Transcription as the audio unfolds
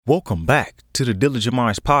Welcome back to the Diligent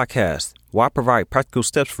Minds podcast, where I provide practical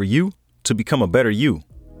steps for you to become a better you.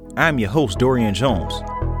 I'm your host, Dorian Jones.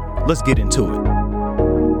 Let's get into it.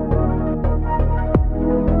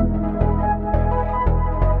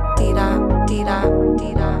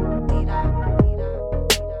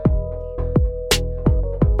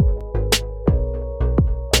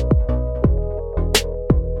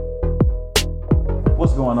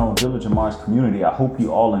 What's going on, Diligent Minds community? I hope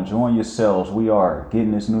you all enjoying yourselves. We are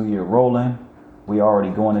getting this new year rolling. We are already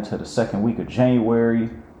going into the second week of January,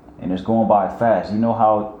 and it's going by fast. You know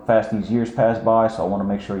how fast these years pass by, so I want to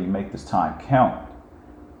make sure you make this time count.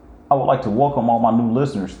 I would like to welcome all my new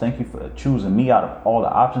listeners. Thank you for choosing me out of all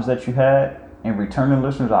the options that you had. And returning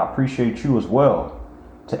listeners, I appreciate you as well.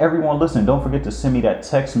 To everyone listening, don't forget to send me that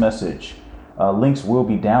text message. Links will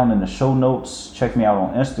be down in the show notes. Check me out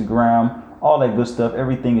on Instagram. All that good stuff.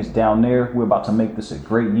 Everything is down there. We're about to make this a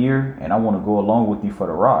great year, and I want to go along with you for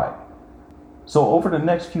the ride. So over the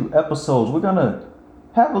next few episodes, we're going to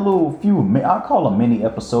have I call them mini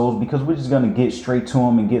episodes, because we're just going to get straight to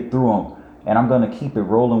them and get through them. And I'm going to keep it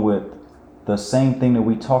rolling with the same thing that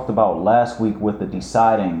we talked about last week with the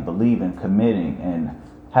deciding, believing, committing, and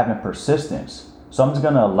having persistence. So I'm just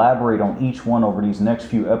going to elaborate on each one over these next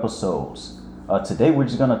few episodes. Today, we're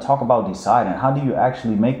just going to talk about deciding. How do you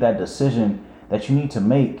actually make that decision that you need to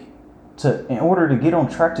make in order to get on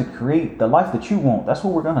track to create the life that you want? That's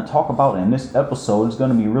what we're going to talk about in this episode. It's going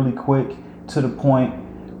to be really quick, to the point.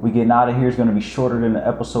 We getting out of here is going to be shorter than the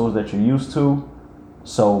episodes that you're used to.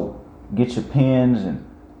 So get your pens and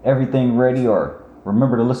everything ready, or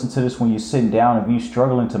remember to listen to this when you're sitting down if you're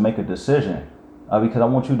struggling to make a decision. Because I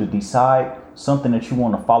want you to decide something that you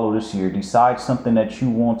want to follow this year. Decide something that you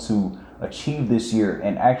want to achieve this year,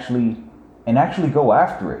 and actually go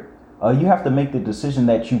after it. You have to make the decision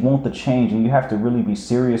that you want the change, and you have to really be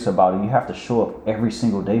serious about it. You have to show up every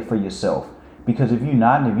single day for yourself, because if you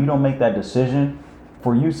don't make that decision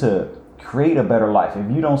for you to create a better life,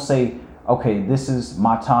 if you don't say, okay, this is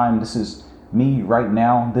my time, this is me right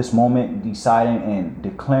now, this moment, deciding and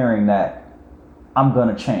declaring that I'm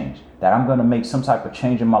going to change, that I'm going to make some type of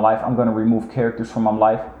change in my life, I'm going to remove characters from my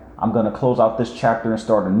life, I'm going to close out this chapter and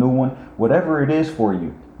start a new one. Whatever it is for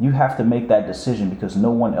you, you have to make that decision, because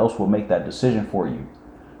no one else will make that decision for you.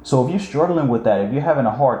 So if you're struggling with that, if you're having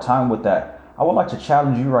a hard time with that, I would like to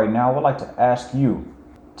challenge you right now. I would like to ask you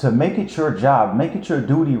to make it your job, make it your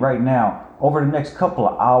duty right now, over the next couple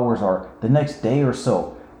of hours or the next day or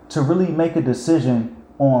so, to really make a decision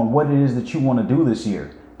on what it is that you want to do this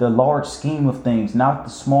year. The large scheme of things, not the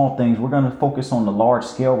small things. We're going to focus on the large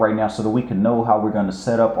scale right now, so that we can know how we're going to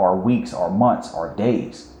set up our weeks, our months, our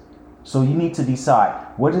days. So you need to decide,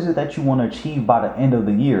 what is it that you want to achieve by the end of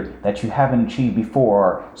the year that you haven't achieved before,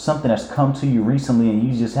 or something that's come to you recently and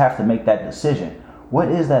you just have to make that decision. What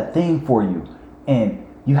is that thing for you? And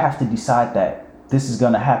you have to decide that this is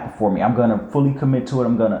going to happen for me. I'm going to fully commit to it.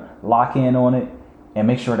 I'm going to lock in on it and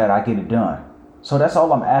make sure that I get it done. So that's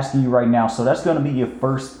all I'm asking you right now. So that's going to be your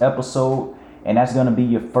first episode, and that's going to be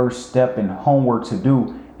your first step in homework to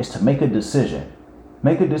do, is to make a decision.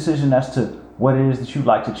 Make a decision as to what it is that you'd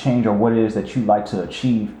like to change, or what it is that you'd like to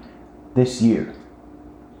achieve this year.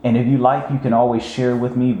 And if you like, you can always share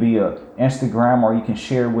with me via Instagram, or you can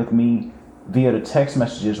share with me via the text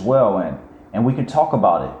message as well. And we can talk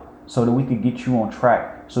about it, so that we can get you on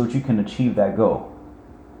track, so that you can achieve that goal.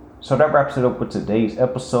 So that wraps it up with today's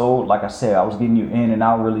episode. Like I said, I was getting you in and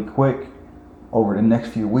out really quick. Over the next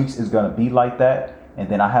few weeks, it's going to be like that. And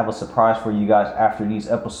then I have a surprise for you guys after these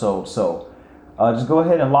episodes. So just go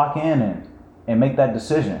ahead and lock in and make that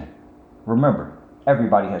decision. Remember,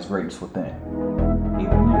 everybody has greatness within.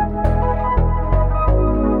 Either